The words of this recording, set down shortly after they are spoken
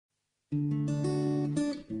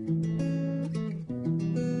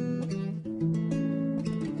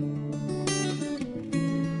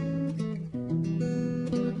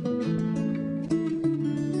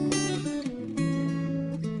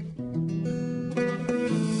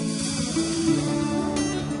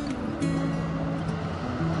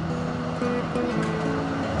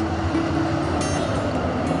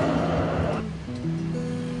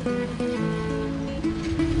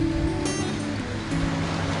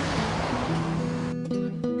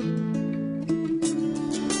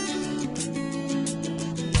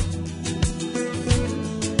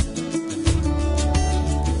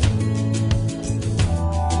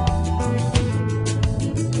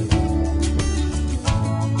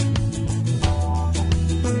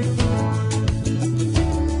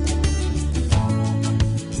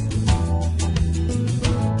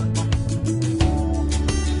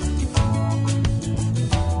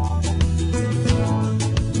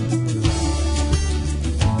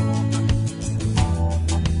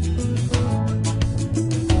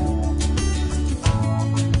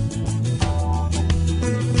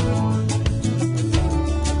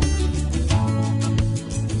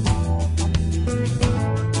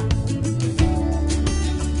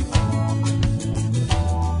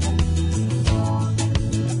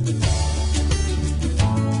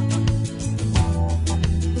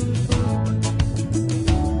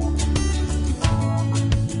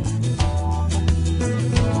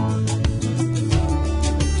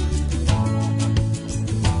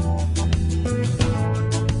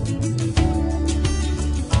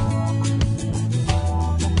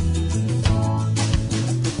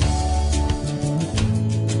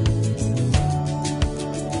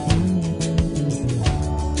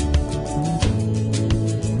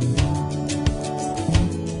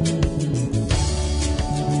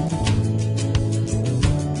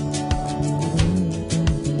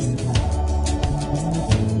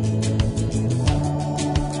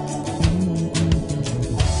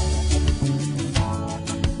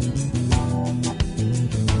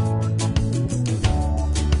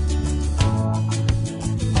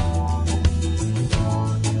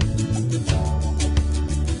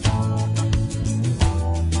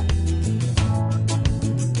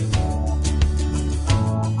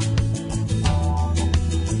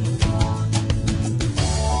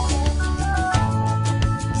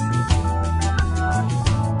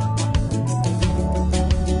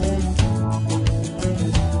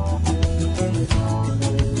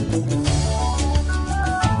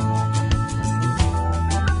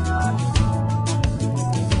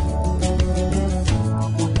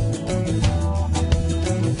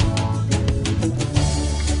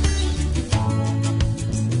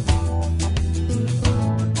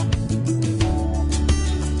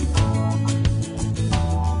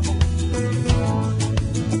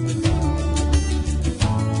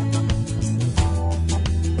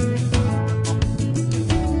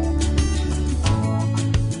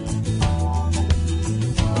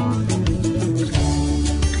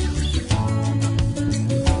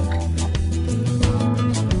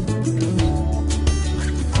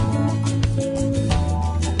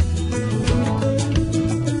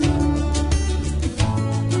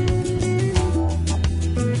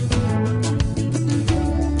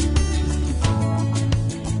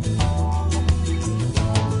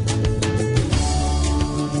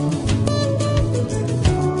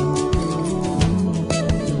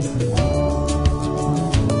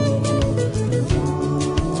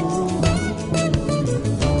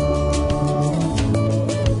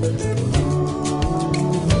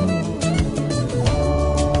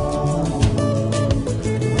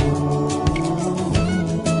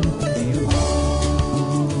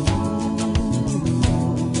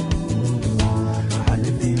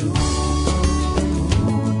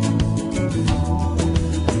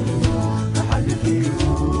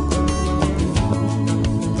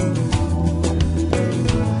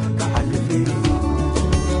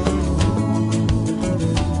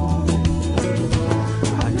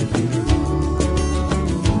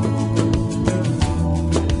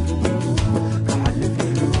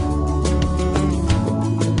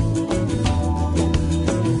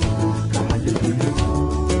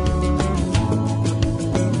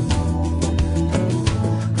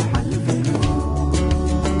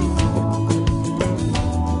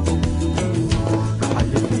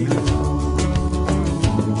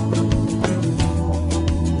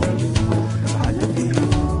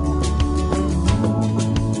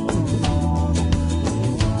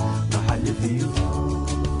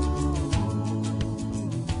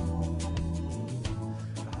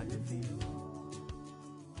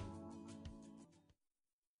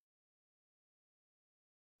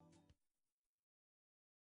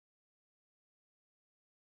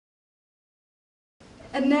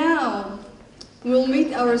And now, we'll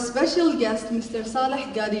meet our special guest, Mr.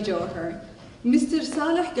 Saleh Gadi Johar. Mr.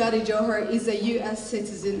 Saleh Gadi Johar is a U.S.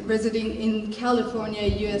 citizen residing in California,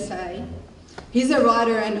 USA. He's a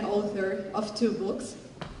writer and author of 2 books.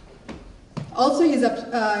 Also, he's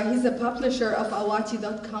a publisher of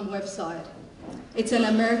awati.com website. It's an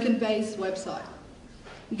American-based website.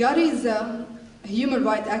 Gadi is a human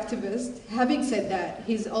rights activist. Having said that,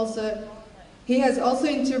 he has also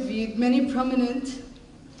interviewed many prominent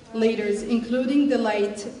leaders, including the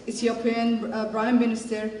late Ethiopian Prime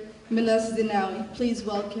Minister Meles Zenawi. Please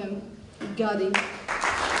welcome Gadi.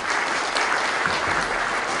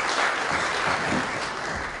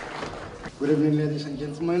 Good evening, ladies and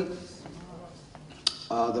gentlemen.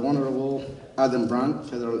 The Honorable Adam Brandt,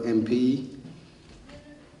 Federal MP,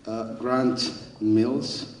 Grant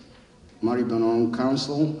Mills, Mary Bonon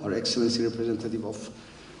Council, Her Excellency Representative of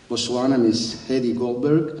Botswana, Ms. Heidi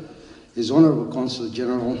Goldberg, His Honorable Consul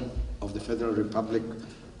General of the Federal Republic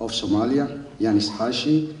of Somalia, Yanis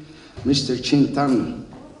Hashi, Mr. Chin Tan,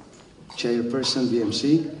 Chairperson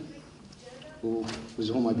BMC, with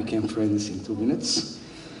whom I became friends in 2 minutes,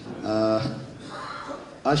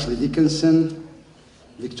 Ashley Dickinson,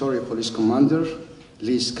 Victoria Police Commander,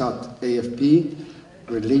 Lee Scott, AFP,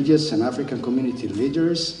 religious and African community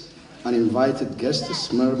leaders, and invited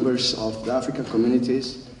guests, members of the African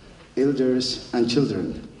communities, elders, and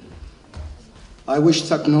children. I wish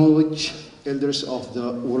to acknowledge elders of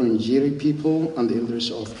the Wurundjeri people and the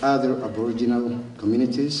elders of other Aboriginal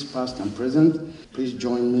communities, past and present. Please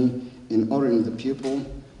join me in honoring the people,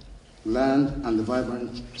 land, and the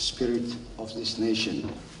vibrant spirit of this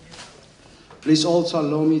nation. Please also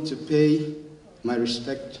allow me to pay my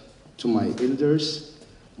respect to my elders,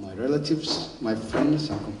 my relatives, my friends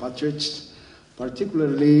and compatriots,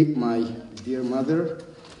 particularly my dear mother.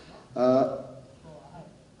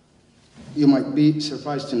 You might be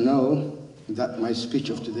surprised to know that my speech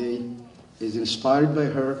of today is inspired by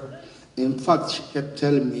her. In fact, she kept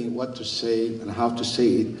telling me what to say and how to say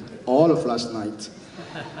it all of last night.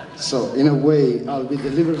 So in a way, I'll be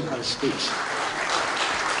delivering her speech.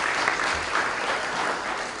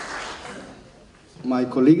 My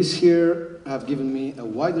colleagues here have given me a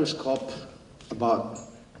wider scope about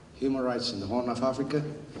human rights in the Horn of Africa,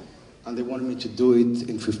 and they wanted me to do it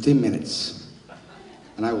in 15 minutes,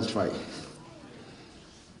 and I will try.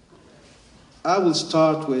 I will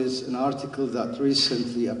start with an article that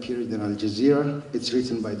recently appeared in Al Jazeera. It's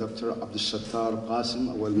written by Dr. Abdul Sattar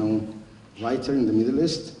Qasim, a well-known writer in the Middle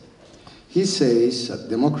East. He says that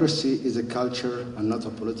democracy is a culture and not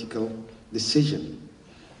a political decision.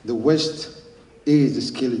 The West is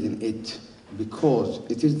skilled in it because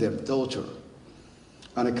it is their daughter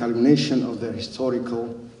and a culmination of their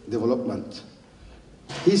historical development.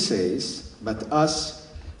 He says, but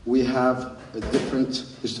us, we have a different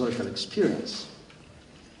historical experience.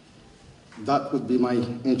 That would be my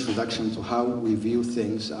introduction to how we view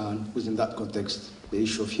things, and within that context, the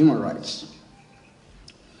issue of human rights.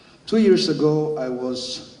 2 years ago, I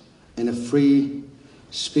was in a free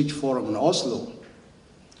speech forum in Oslo,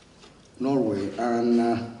 Norway, and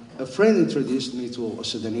a friend introduced me to a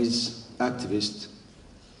Sudanese activist,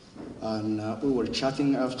 and we were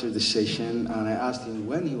chatting after the session, and I asked him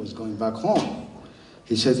when he was going back home.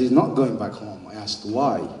 He said he's not going back home. I asked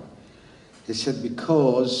why. He said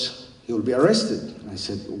because he will be arrested. I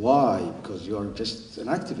said, why? Because you are just an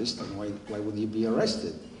activist, and why would you be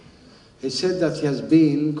arrested? He said that he has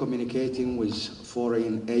been communicating with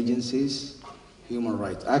foreign agencies, human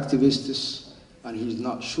rights activists, and he's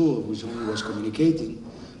not sure with whom he was communicating.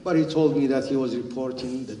 But he told me that he was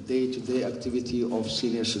reporting the day-to-day activity of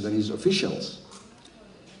senior Sudanese officials.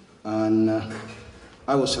 And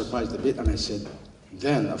I was surprised a bit, and I said,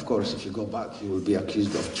 then, of course, if you go back, you will be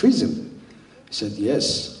accused of treason. He said,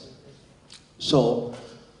 yes. So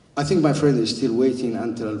I think my friend is still waiting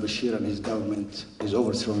until al-Bashir and his government is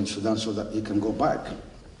overthrown in Sudan so that he can go back.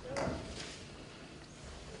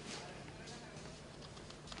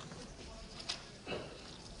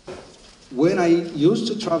 When I used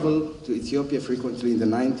to travel to Ethiopia frequently in the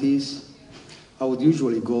 90s, I would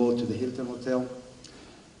usually go to the Hilton Hotel.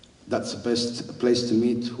 That's the best place to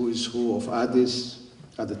meet who is who of Addis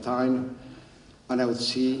at the time. And I would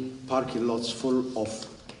see parking lots full of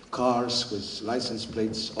cars with license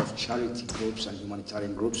plates of charity groups and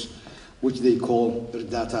humanitarian groups, which they call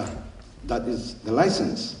Irdata. That is the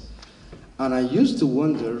license. And I used to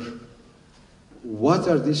wonder, what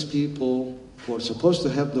are these people who are supposed to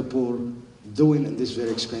help the poor doing in this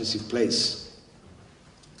very expensive place?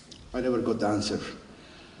 I never got the answer.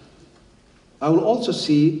 I will also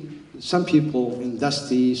see some people in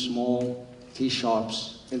dusty, small tea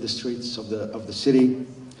shops in the streets of the city,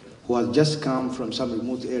 who had just come from some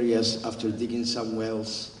remote areas after digging some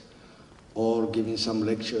wells or giving some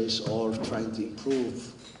lectures or trying to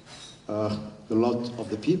improve the lot of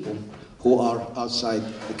the people who are outside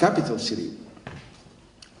the capital city.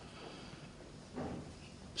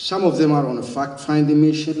 Some of them are on a fact-finding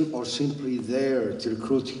mission or simply there to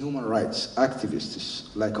recruit human rights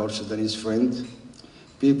activists, like our Sudanese friend,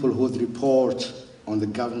 people who would report on the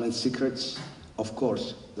government secrets. Of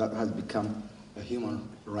course, that has become a human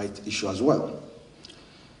rights issue as well.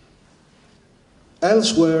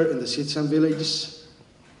 Elsewhere in the cities and villages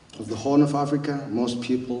of the Horn of Africa, most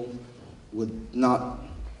people would not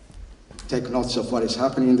take notice of what is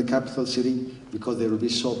happening in the capital city because they will be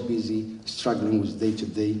so busy struggling with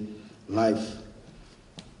day-to-day life.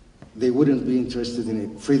 They wouldn't be interested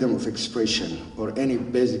in freedom of expression or any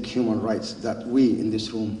basic human rights that we in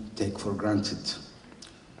this room take for granted.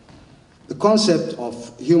 The concept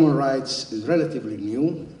of human rights is relatively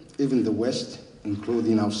new, even in the West,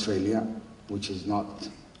 including Australia, which is not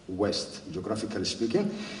West, geographically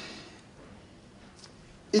speaking.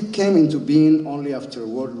 It came into being only after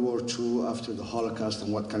World War II, after the Holocaust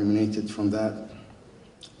and what culminated from that.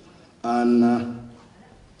 And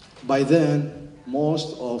by then,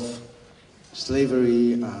 most of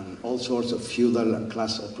slavery and all sorts of feudal and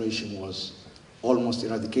class oppression was almost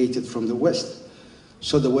eradicated from the West.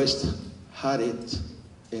 So the West had it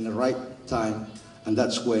in the right time, and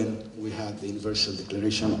that's when we had the Universal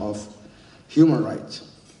Declaration of Human Rights.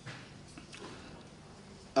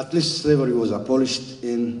 At least slavery was abolished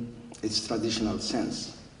in its traditional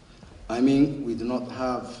sense. I mean, we do not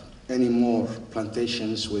have any more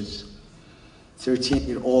plantations with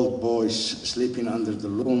 13-year-old boys sleeping under the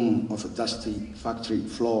loom of a dusty factory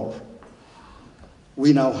floor.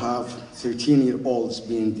 We now have 13-year-olds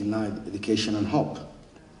being denied education and hope.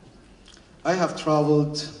 I have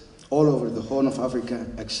traveled all over the Horn of Africa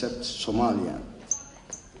except Somalia,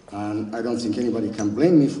 and I don't think anybody can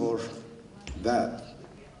blame me for that.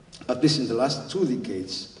 At least in the last 2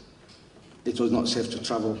 decades, it was not safe to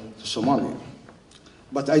travel to Somalia.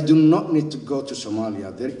 But I do not need to go to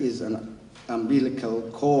Somalia. There is an umbilical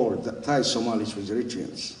cord that ties Somalis with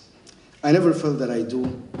Eritreans. I never felt that I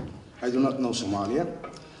do not know Somalia.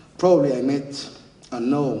 Probably I met and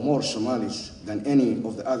know more Somalis than any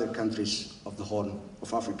of the other countries of the Horn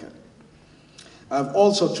of Africa. I've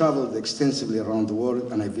also traveled extensively around the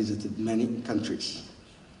world and I visited many countries.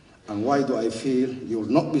 And why do I feel you will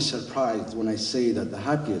not be surprised when I say that the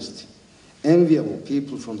happiest, enviable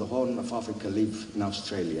people from the Horn of Africa live in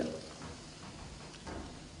Australia.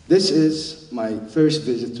 This is my first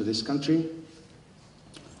visit to this country,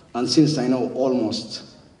 and since I know almost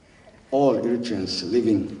all Eritreans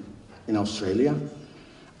living in Australia,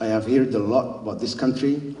 I have heard a lot about this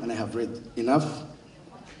country and I have read enough.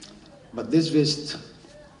 But this visit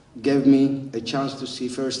gave me a chance to see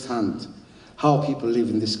firsthand how people live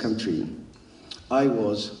in this country. I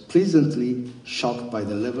was pleasantly shocked by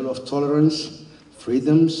the level of tolerance,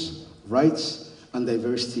 freedoms, rights, and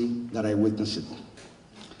diversity that I witnessed.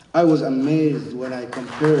 I was amazed when I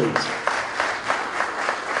compared,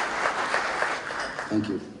 thank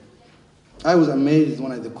you. I was amazed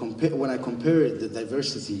when I compared the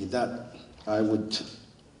diversity that I would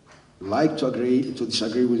like to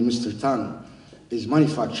disagree with Mr. Tan is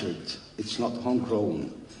manufactured, it's not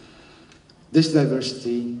homegrown. This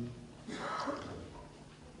diversity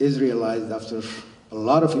is realized after a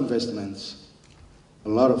lot of investments, a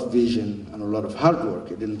lot of vision, and a lot of hard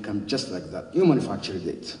work. It didn't come just like that. You manufactured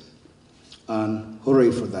it, and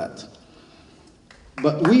hooray for that.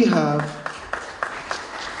 But we have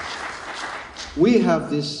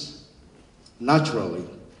this naturally.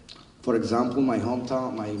 For example, my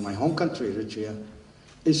hometown, my home country, Eritrea,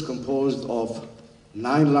 is composed of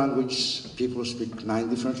 9 languages. People speak 9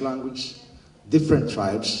 different languages. Different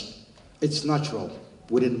tribes. It's natural.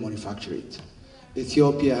 We didn't manufacture it.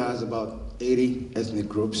 Ethiopia has about 80 ethnic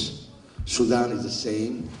groups. Sudan is the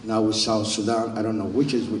same. Now with South Sudan, I don't know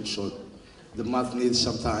which is which, so the math needs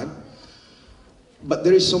some time. But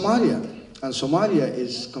there is Somalia, and Somalia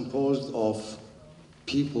is composed of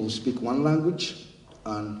people who speak 1 language,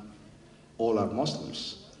 and all are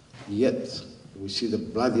Muslims. Yet, we see the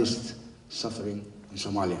bloodiest suffering in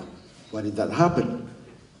Somalia. Why did that happen?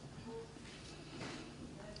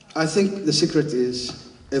 I think the secret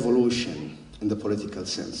is evolution in the political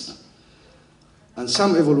sense. And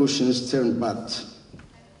some evolutions turn bad,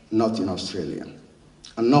 not in Australia,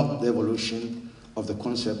 and not the evolution of the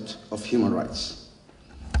concept of human rights.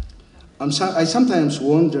 I sometimes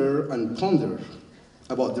wonder and ponder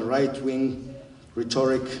about the right-wing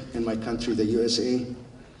rhetoric in my country, the USA,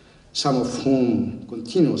 some of whom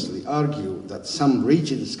continuously argue that some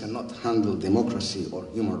regions cannot handle democracy or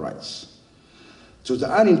human rights. To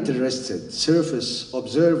the uninterested surface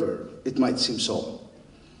observer, it might seem so.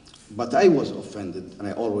 But I was offended, and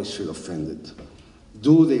I always feel offended.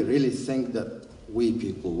 Do they really think that we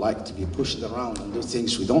people like to be pushed around and do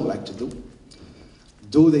things we don't like to do?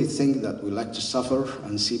 Do they think that we like to suffer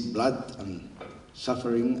and see blood and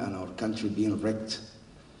suffering and our country being wrecked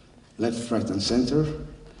left, right, and center?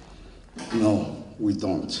 No, we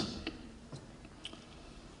don't.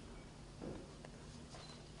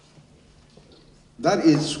 That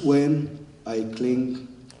is when I cling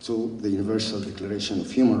to the Universal Declaration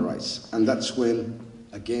of Human Rights, and that's when,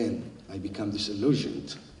 again, I become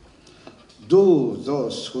disillusioned. Do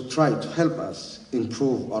those who try to help us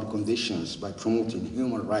improve our conditions by promoting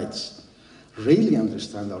human rights really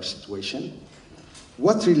understand our situation?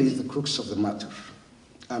 What really is the crux of the matter?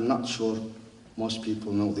 I'm not sure most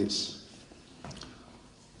people know this.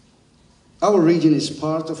 Our region is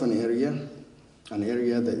part of an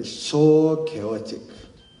area that is so chaotic,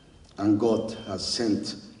 and God has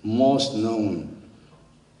sent most known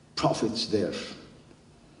prophets there.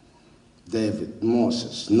 David,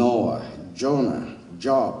 Moses, Noah, Jonah,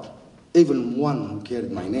 Job, even one who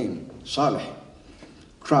carried my name, Saleh,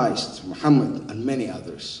 Christ, Muhammad, and many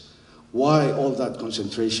others. Why all that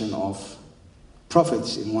concentration of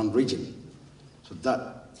prophets in one region? So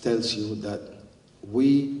that tells you that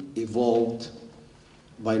we evolved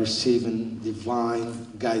by receiving divine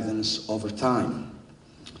guidance over time.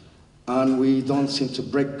 And we don't seem to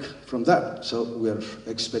break from that. So we're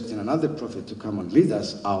expecting another prophet to come and lead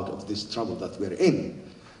us out of this trouble that we're in.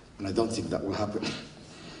 And I don't think that will happen.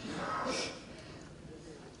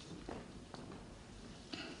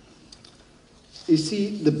 You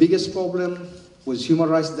see, the biggest problem with human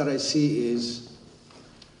rights that I see is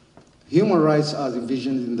human rights as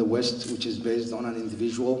envisioned in the West, which is based on an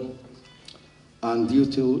individual, and due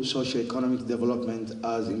to socioeconomic development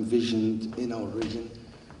as envisioned in our region,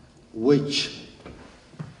 which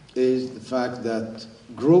is the fact that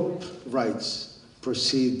group rights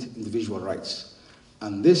precede individual rights.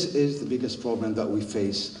 And this is the biggest problem that we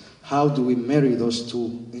face. How do we marry those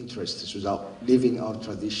two interests without leaving our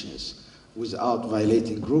traditions, without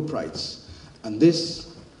violating group rights? And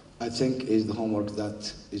this, I think, is the homework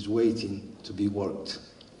that is waiting to be worked.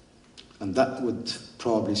 And that would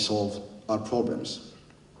probably solve our problems.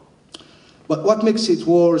 But what makes it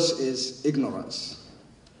worse is ignorance.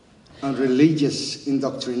 And religious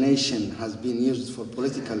indoctrination has been used for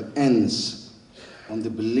political ends on the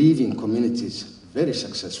believing communities very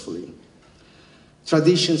successfully.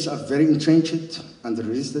 Traditions are very entrenched, and the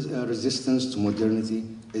resistance to modernity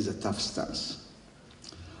is a tough stance.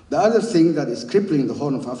 The other thing that is crippling the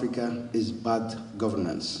Horn of Africa is bad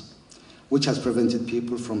governance, which has prevented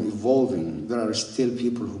people from evolving. There are still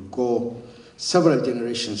people who go several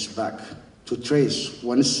generations back to trace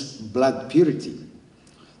one's blood purity,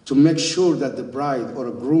 to make sure that the bride or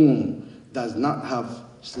a groom does not have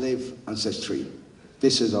slave ancestry.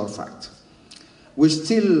 This is our fact. We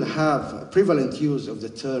still have a prevalent use of the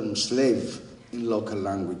term slave in local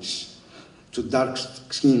language to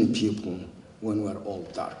dark-skinned people when we're all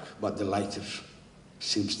dark, but the lighter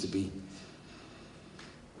seems to be.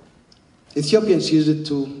 Ethiopians use it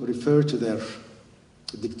to refer to their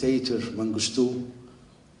dictator, Mengistu,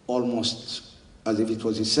 almost as if it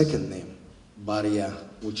was his second name, Baria,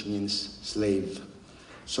 which means slave.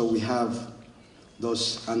 So we have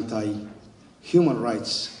those anti-human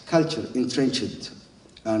rights culture entrenched,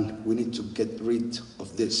 and we need to get rid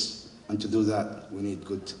of this. And to do that, we need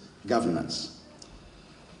good governance.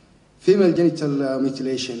 Female genital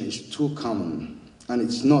mutilation is too common, and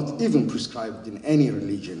it's not even prescribed in any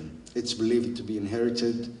religion. It's believed to be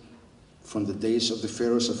inherited from the days of the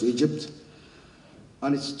pharaohs of Egypt,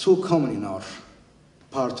 and it's too common in our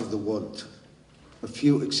part of the world. A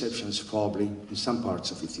few exceptions probably in some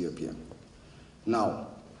parts of Ethiopia. Now,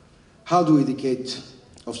 how do we educate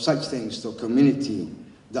of such things to a community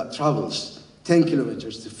that travels 10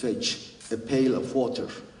 kilometers to fetch a pail of water,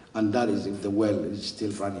 and that is if the well is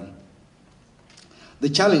still running? The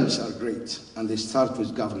challenges are great, and they start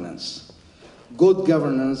with governance. Good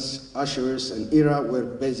governance ushers an era where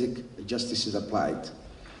basic justice is applied.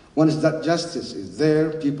 Once that justice is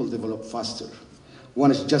there, people develop faster.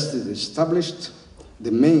 Once justice is established,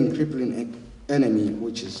 the main crippling enemy,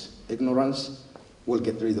 which is ignorance, will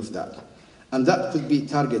get rid of that. And that could be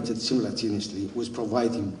targeted simultaneously with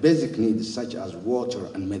providing basic needs such as water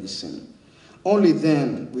and medicine. Only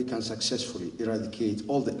then we can successfully eradicate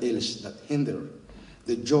all the ills that hinder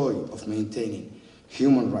the joy of maintaining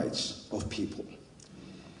human rights of people.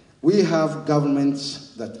 We have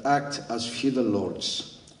governments that act as feudal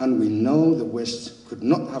lords, and we know the West could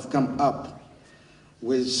not have come up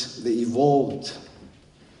with the evolved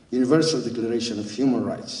Universal Declaration of Human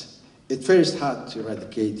Rights. It first had to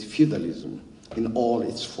eradicate feudalism in all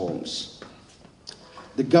its forms.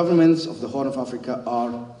 The governments of the Horn of Africa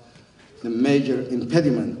are the major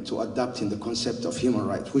impediment to adopting the concept of human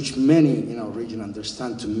rights, which many in our region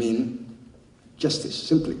understand to mean justice,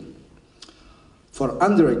 simply. For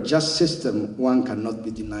under a just system, one cannot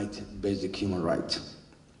be denied basic human rights.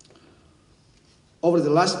 Over the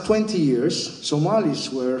last 20 years,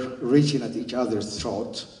 Somalis were reaching at each other's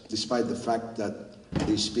throat, despite the fact that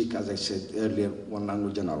they speak, as I said earlier, one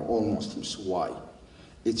language and are all Muslims. Why?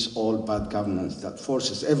 It's all bad governance that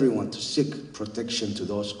forces everyone to seek protection to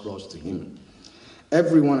those close to him.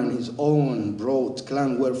 Everyone in his own brought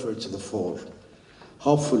clan warfare to the fore.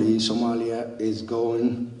 Hopefully, Somalia is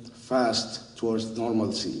going fast towards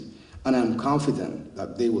normalcy, and I'm confident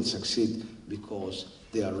that they will succeed because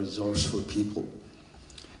they are resourceful people.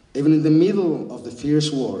 Even in the middle of the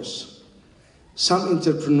fierce wars, some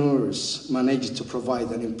entrepreneurs managed to provide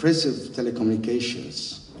an impressive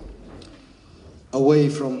telecommunications away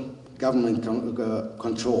from government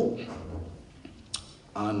control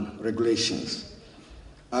and regulations.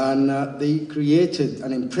 And they created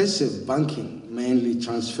an impressive banking, mainly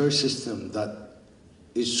transfer system that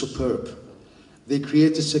is superb. They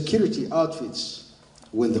created security outfits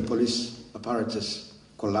when the police apparatus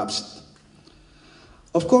collapsed.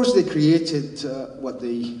 Of course, they created what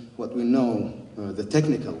we know, the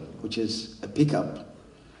technical, which is a pickup,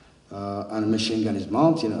 and a machine gun is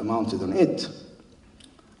mounted on it.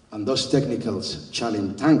 And those technicals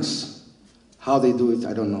challenge tanks. How they do it,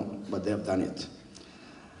 I don't know, but they have done it.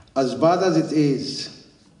 As bad as it is,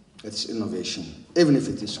 it's innovation, even if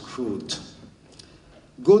it is crude.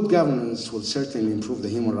 Good governance will certainly improve the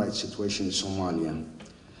human rights situation in Somalia,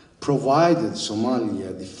 provided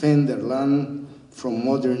Somalia defend their land from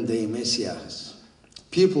modern-day messiahs,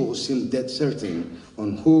 people who seem dead certain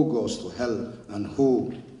on who goes to hell and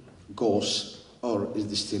who goes or is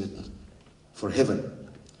destined for heaven.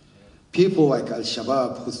 People like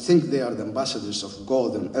Al-Shabaab who think they are the ambassadors of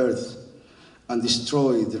God on earth and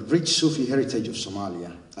destroy the rich Sufi heritage of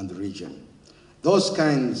Somalia and the region. Those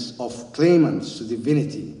kinds of claimants to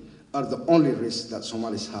divinity are the only risk that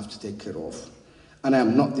Somalis have to take care of. And I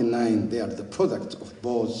am not denying they are the product of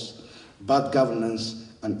both bad governance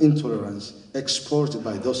and intolerance exported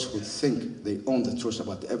by those who think they own the truth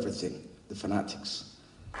about everything, the fanatics.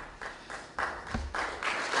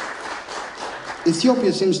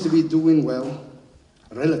 Ethiopia seems to be doing well,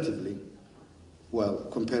 relatively well,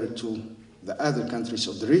 compared to the other countries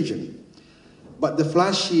of the region. But the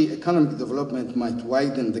flashy economic development might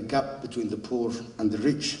widen the gap between the poor and the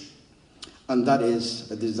rich. And that is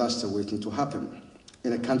a disaster waiting to happen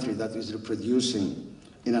in a country that is reproducing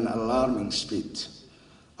in an alarming speed.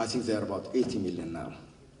 I think they are about 80 million now.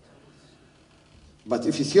 But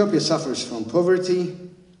if Ethiopia suffers from poverty,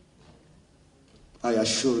 I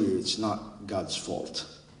assure you it's not God's fault.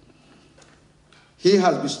 He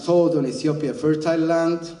has bestowed on Ethiopia fertile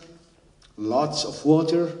land, lots of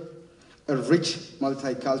water, a rich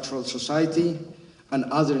multicultural society, and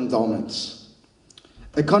other endowments.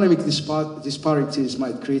 Economic disparities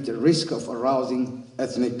might create a risk of arousing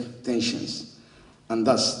ethnic tensions, and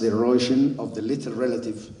thus the erosion of the little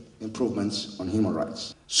relative improvements on human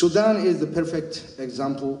rights. Sudan is the perfect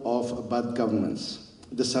example of bad governance.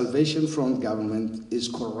 The Salvation Front government is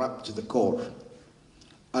corrupt to the core.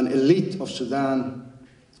 An elite of Sudan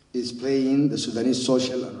is playing the Sudanese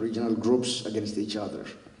social and regional groups against each other.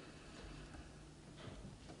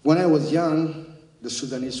 When I was young, the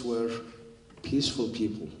Sudanese were peaceful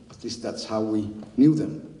people. At least that's how we knew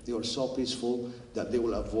them. They were so peaceful that they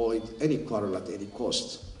will avoid any quarrel at any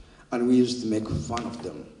cost. And we used to make fun of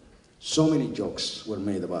them. So many jokes were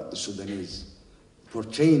made about the Sudanese,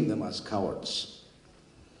 portraying them as cowards.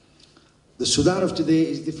 The Sudan of today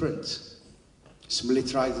is different. It's a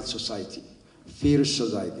militarized society, fierce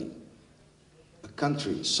society, a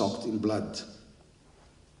country soaked in blood.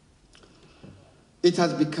 It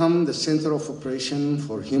has become the center of operation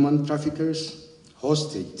for human traffickers,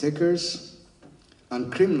 hostage takers,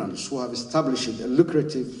 and criminals who have established a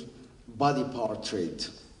lucrative body part trade.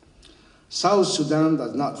 South Sudan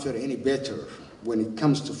does not fare any better when it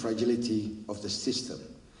comes to fragility of the system,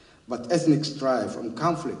 but ethnic strife and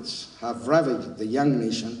conflicts have ravaged the young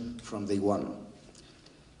nation from day one.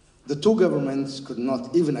 The two governments could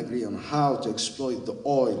not even agree on how to exploit the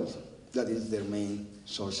oil that is their main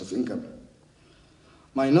source of income.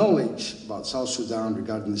 My knowledge about South Sudan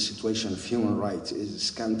regarding the situation of human rights is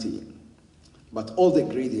scanty. But all the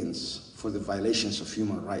ingredients for the violations of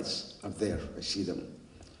human rights are there, I see them.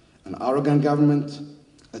 An arrogant government,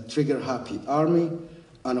 a trigger-happy army,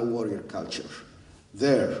 and a warrior culture.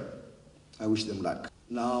 There, I wish them luck.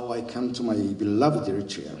 Now I come to my beloved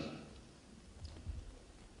Eritrea.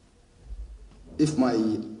 If my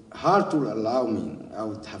heart will allow me, I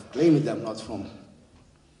would have claimed that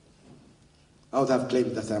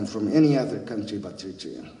I'm from any other country but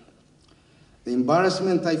Eritrea. The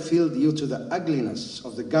embarrassment I feel due to the ugliness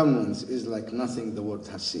of the government is like nothing the world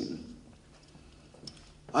has seen.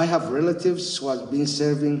 I have relatives who have been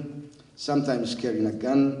serving, sometimes carrying a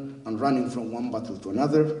gun and running from one battle to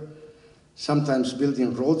another, sometimes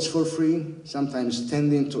building roads for free, sometimes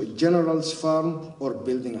tending to a general's farm or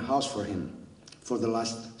building a house for him for the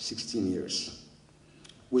last 16 years,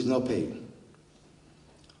 with no pay.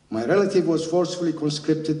 My relative was forcefully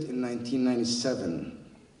conscripted in 1997.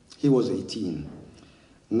 He was 18.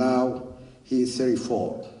 Now he is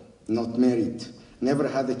 34, not married, never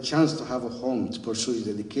had a chance to have a home to pursue his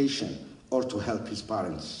education or to help his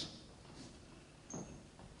parents.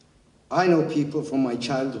 I know people from my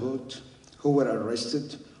childhood who were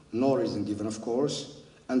arrested, no reason given of course,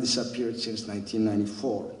 and disappeared since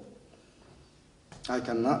 1994. I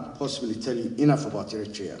cannot possibly tell you enough about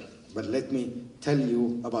Eritrea, but let me tell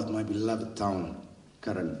you about my beloved town,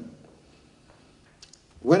 Karen.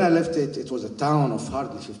 When I left it, it was a town of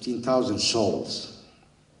hardly 15,000 souls.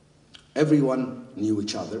 Everyone knew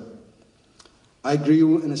each other. I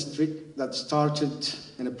grew in a street that started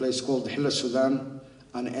in a place called Hilla Sudan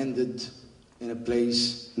and ended in a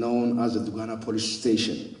place known as the Dugana police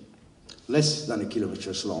station, less than 1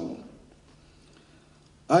 kilometer long.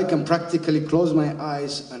 I can practically close my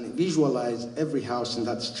eyes and visualize every house in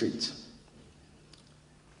that street.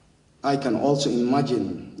 I can also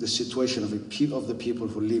imagine the situation of the people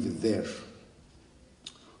who live there.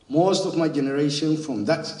 Most of my generation from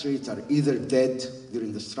that street are either dead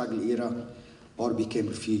during the struggle era or became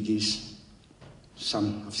refugees.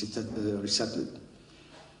 Some have resettled.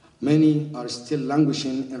 Many are still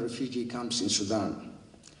languishing in refugee camps in Sudan.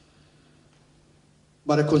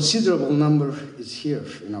 But a considerable number is here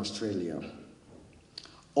in Australia.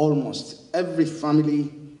 Almost every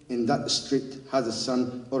family in that street has a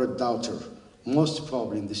son or a daughter, most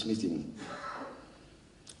probably in this meeting.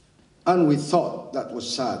 And we thought that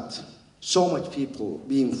was sad. So much people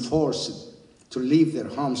being forced to leave their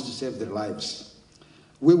homes to save their lives.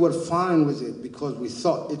 We were fine with it because we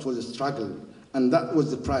thought it was a struggle, and that was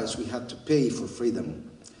the price we had to pay for freedom.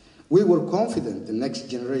 We were confident the next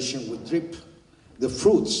generation would reap the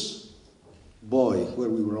fruits. Boy, were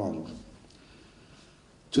we wrong.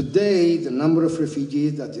 Today, the number of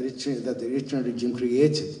refugees that the Eritrean regime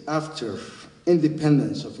created after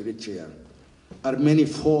independence of Eritrea are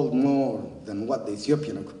many-fold more than what the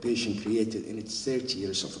Ethiopian occupation created in its 30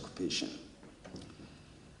 years of occupation.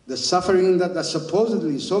 The suffering that the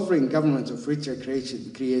supposedly sovereign government of Eritrea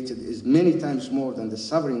created is many times more than the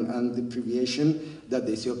suffering and deprivation that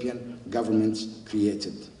the Ethiopian government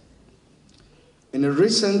created. In a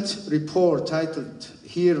recent report titled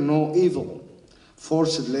 "Hear No Evil: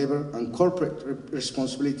 Forced Labor and Corporate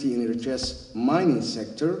Responsibility in Eritrea's Mining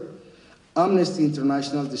Sector," Amnesty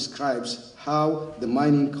International describes how the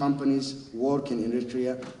mining companies working in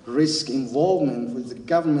Eritrea risk involvement with the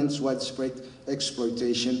government's widespread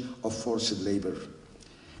exploitation of forced labor.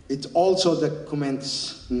 It also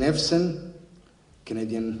documents Nevsen,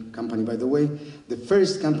 Canadian company by the way, the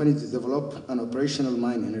first company to develop an operational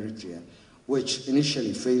mine in Eritrea, which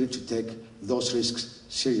initially failed to take those risks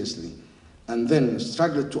seriously, and then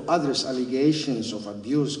struggled to address allegations of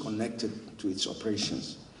abuse connected to its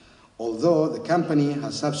operations. Although the company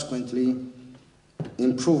has subsequently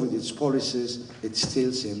improved its policies, it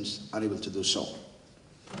still seems unable to do so.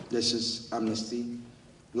 This is Amnesty,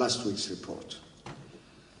 last week's report.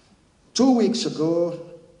 2 weeks ago,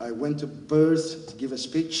 I went to Perth to give a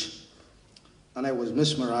speech, and I was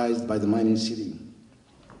mesmerized by the mining city.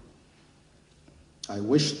 I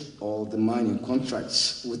wished all the mining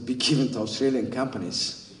contracts would be given to Australian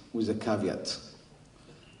companies with a caveat.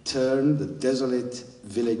 Turn the desolate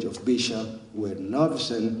village of Bisha, where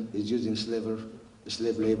Nevsen is using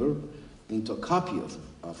slave labor, into a copy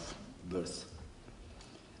of Perth.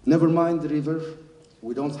 Never mind the river.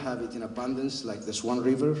 We don't have it in abundance like the Swan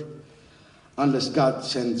River, unless God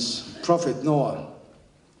sends Prophet Noah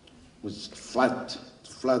with flood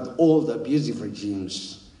to flood all the abusive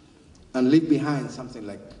regimes and leave behind something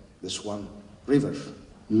like the Swan River,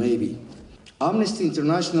 maybe. Amnesty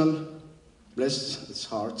International, bless its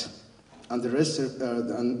heart, and the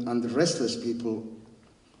restless people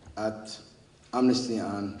at Amnesty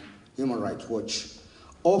and Human Rights Watch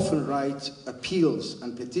often write appeals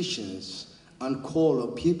and petitions and call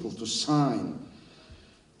on people to sign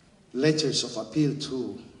letters of appeal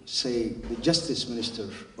to, say, the Justice Minister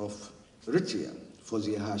of Eritrea,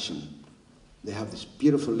 Fawzia Hashim. They have this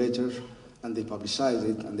beautiful letter and they publicize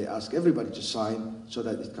it and they ask everybody to sign so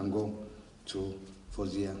that it can go to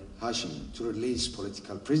Fawzia Hashim to release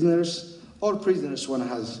political prisoners or prisoners one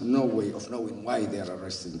has no way of knowing why they are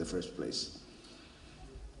arrested in the first place.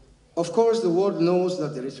 Of course, the world knows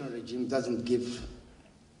that the Eritrean regime doesn't give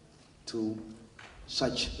to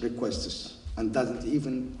such requests and doesn't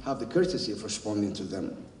even have the courtesy of responding to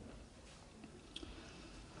them.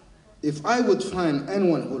 If I would find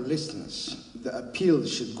anyone who listens, the appeal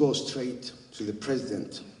should go straight to the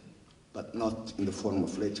president, but not in the form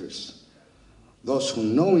of letters. Those who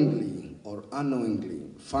knowingly or unknowingly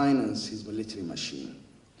finance his military machine.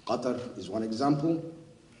 Qatar is one example,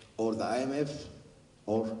 or the IMF,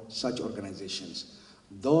 or such organizations.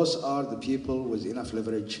 Those are the people with enough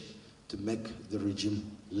leverage to make the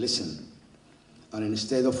regime listen. And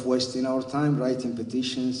instead of wasting our time writing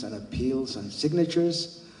petitions and appeals and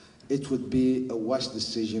signatures, it would be a wise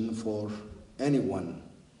decision for anyone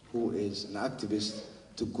who is an activist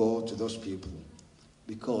to go to those people,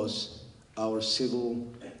 because our civil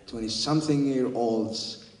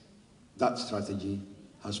 20-something-year-olds, that strategy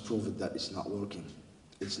has proven that it's not working.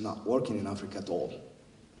 It's not working in Africa at all.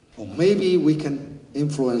 Or maybe we can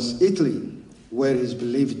influence Italy, where he's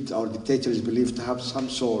believed, our dictator is believed to have some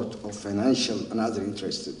sort of financial and other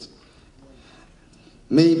interests.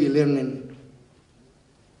 Maybe learning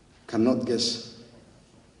cannot guess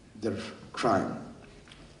their crime.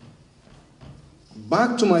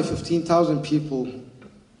 Back to my 15,000 people,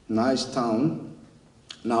 nice town,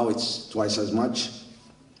 now it's twice as much.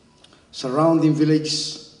 Surrounding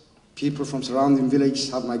villages, people from surrounding villages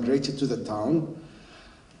have migrated to the town.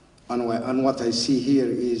 And what I see here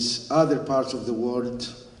is other parts of the world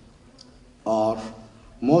are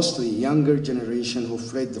mostly younger generation who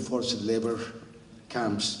fled the forced labor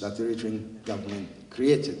camps that the Eritrean government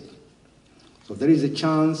created. So there is a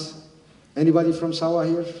chance. Anybody from Sawa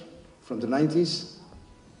here? From the 90s?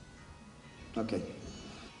 Okay.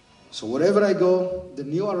 So wherever I go, the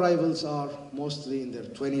new arrivals are mostly in their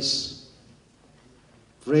 20s,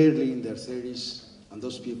 rarely in their 30s, and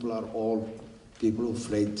those people are all people who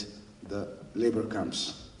fled the labor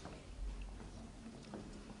camps.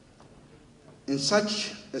 In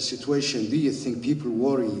such a situation, do you think people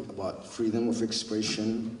worry about freedom of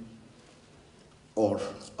expression or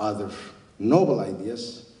other noble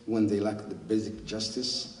ideas when they lack the basic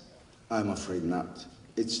justice? I'm afraid not.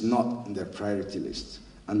 It's not in their priority list.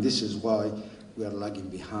 And this is why we are lagging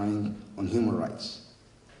behind on human rights.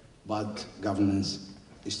 Bad governance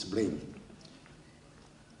is to blame.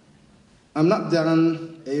 I'm not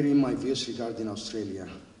done airing my views regarding Australia.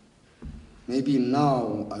 Maybe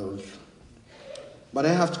now I will. But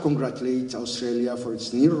I have to congratulate Australia for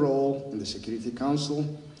its new role in the Security Council.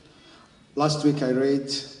 Last week I read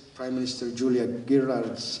Prime Minister Julia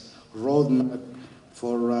Gillard's roadmap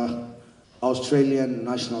for Australian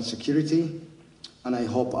national security, and I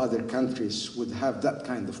hope other countries would have that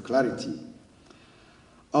kind of clarity.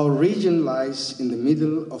 Our region lies in the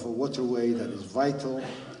middle of a waterway that is vital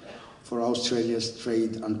for Australia's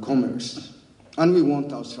trade and commerce, and we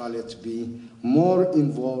want Australia to be more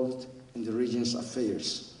involved in the region's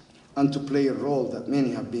affairs and to play a role that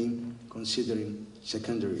many have been considering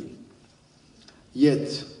secondary.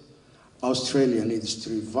 Yet, Australia needs to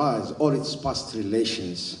revise all its past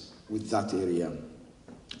relations with that area.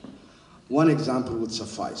 One example would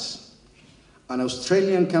suffice. An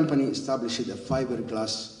Australian company established a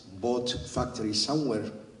fiberglass boat factory somewhere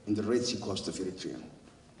in the Red Sea coast of Eritrea.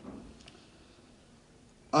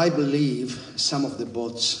 I believe some of the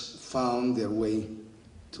boats found their way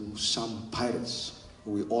to some pirates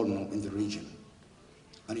who we all know in the region,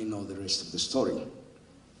 and you know the rest of the story.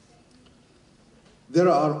 There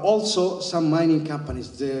are also some mining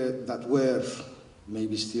companies there that were,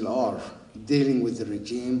 maybe still are, dealing with the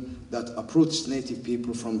regime that uproots native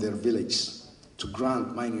people from their villages to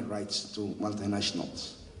grant mining rights to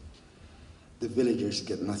multinationals. The villagers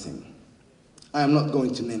get nothing. I am not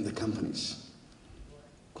going to name the companies.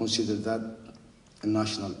 Consider that a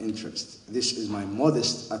national interest. This is my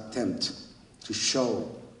modest attempt to show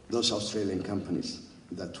those Australian companies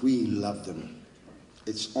that we love them.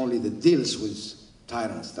 It's only the deals with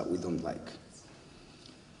tyrants that we don't like.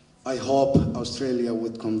 I hope Australia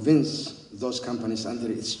would convince those companies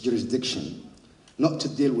under its jurisdiction not to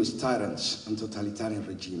deal with tyrants and totalitarian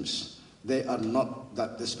regimes. They are not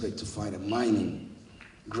that desperate to find a mining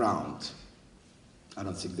ground. I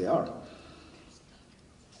don't think they are.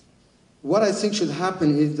 What I think should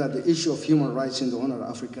happen is that the issue of human rights in the Horn of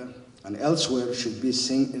Africa and elsewhere should be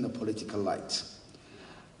seen in a political light.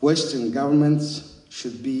 Western governments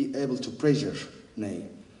should be able to pressure, nay,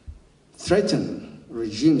 threaten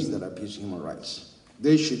regimes that abuse human rights.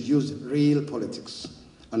 They should use real politics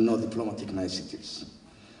and not diplomatic niceties.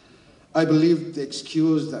 I believe the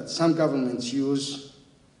excuse that some governments use,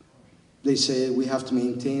 they say we have to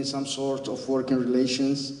maintain some sort of working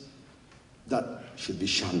relations, that should be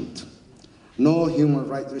shunned. No human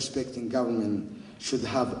rights respecting government should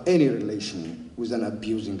have any relation with an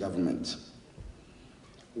abusing government.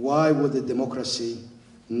 Why would a democracy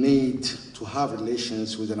need to have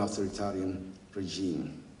relations with an authoritarian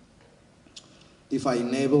regime? If I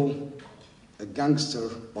enable a gangster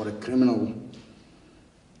or a criminal,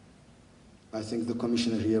 I think the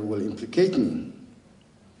commissioner here will implicate me.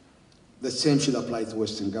 The same should apply to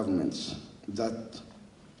Western governments. That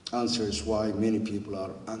answers why many people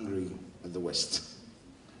are angry at the West.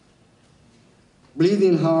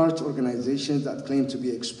 Bleeding heart organizations that claim to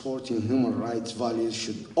be exporting human rights values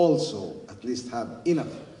should also at least have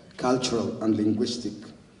enough cultural and linguistic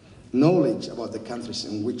knowledge about the countries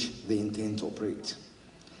in which they intend to operate.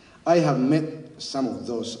 I have met some of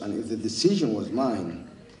those, and if the decision was mine,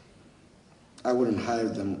 I wouldn't hire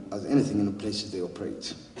them as anything in the places they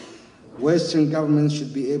operate. Western governments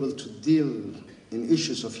should be able to deal in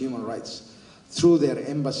issues of human rights through their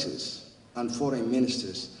embassies and foreign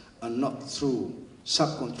ministers and not through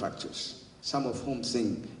subcontractors, some of whom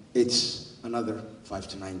think it's another 5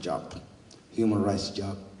 to 9 job. Human rights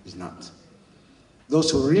job is not.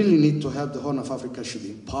 Those who really need to help the Horn of Africa should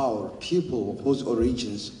empower people whose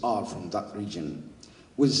origins are from that region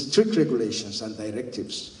with strict regulations and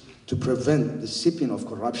directives to prevent the seeping of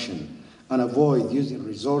corruption and avoid using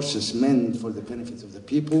resources meant for the benefit of the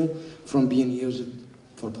people from being used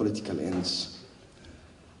for political ends.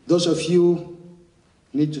 Those of you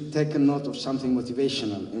need to take a note of something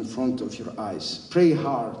motivational in front of your eyes. Pray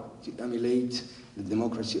hard to emulate the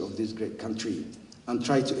democracy of this great country and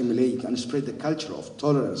try to emulate and spread the culture of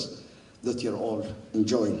tolerance that you're all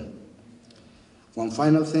enjoying. One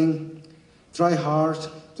final thing, try hard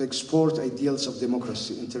to export ideals of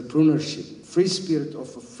democracy, entrepreneurship, free spirit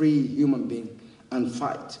of a free human being, and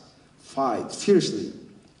fight fiercely,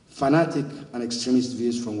 fanatic and extremist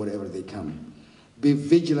views from wherever they come. Be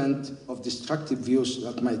vigilant of destructive views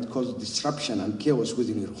that might cause disruption and chaos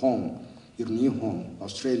within your home, your new home,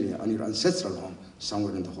 Australia, and your ancestral home,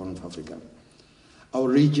 somewhere in the Horn of Africa. Our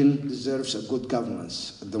region deserves a good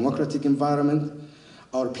governance, a democratic environment.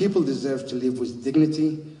 Our people deserve to live with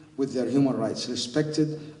dignity, with their human rights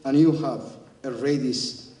respected, and you have a ready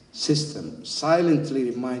system silently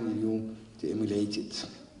reminding you to emulate it.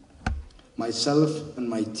 Myself and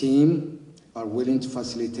my team are willing to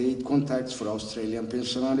facilitate contacts for Australian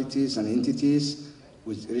personalities and entities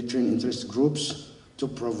with Eritrean interest groups to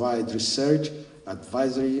provide research,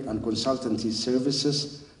 advisory, and consultancy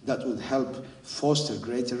services that would help foster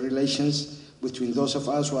greater relations between those of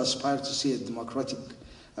us who aspire to see a democratic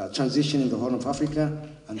transition in the Horn of Africa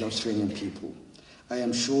and the Australian people. I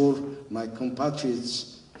am sure my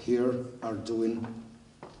compatriots here are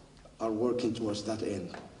working towards that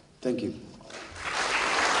end. Thank you.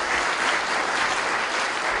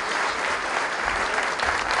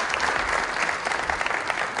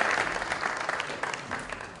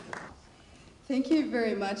 Thank you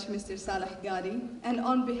very much, Mr. Saleh Gadi. And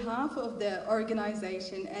on behalf of the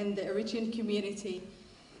organization and the Eritrean community,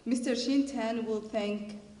 Mr. Shintan will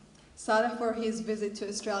thank Saleh for his visit to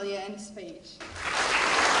Australia and speech.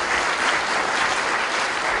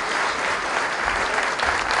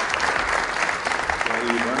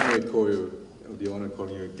 Gadi, when I call you, the honor of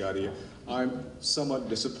calling you Gadi, I'm somewhat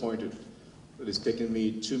disappointed that it's taken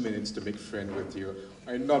me 2 minutes to make friends with you.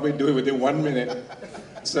 I normally do it within 1 minute.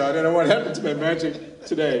 So I don't know what happened to my magic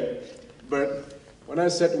today. But when I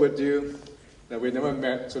sat with you, now we never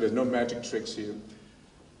met, so there's no magic tricks here.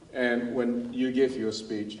 And when you gave your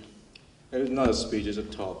speech, it is not a speech, it's a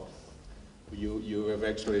talk. You have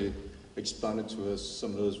actually expounded to us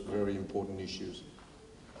some of those very important issues.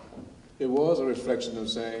 It was a reflection of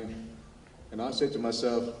saying, and I said to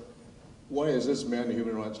myself, why is this man a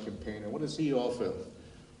human rights campaigner? What does he offer?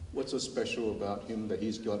 What's so special about him that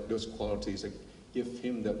he's got those qualities that give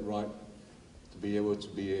him that right to be able to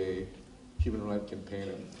be a human rights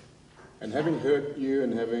campaigner? And having heard you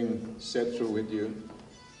and having sat through with you,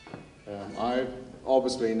 I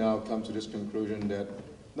obviously now come to this conclusion that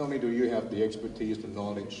not only do you have the expertise, the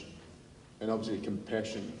knowledge, and obviously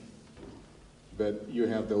compassion, but you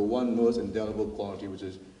have the one most indelible quality which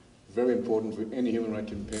is very important for any human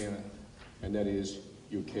rights campaigner, and that is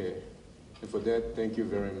you care. And for that, thank you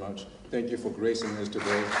very much. Thank you for gracing us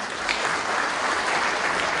today.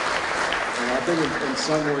 And I think in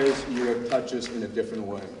some ways you have touched us in a different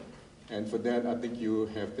way. And for that, I think you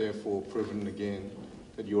have therefore proven again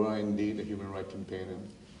that you are indeed a human rights campaigner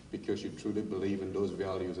because you truly believe in those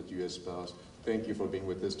values that you espouse. Thank you for being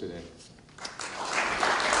with us today.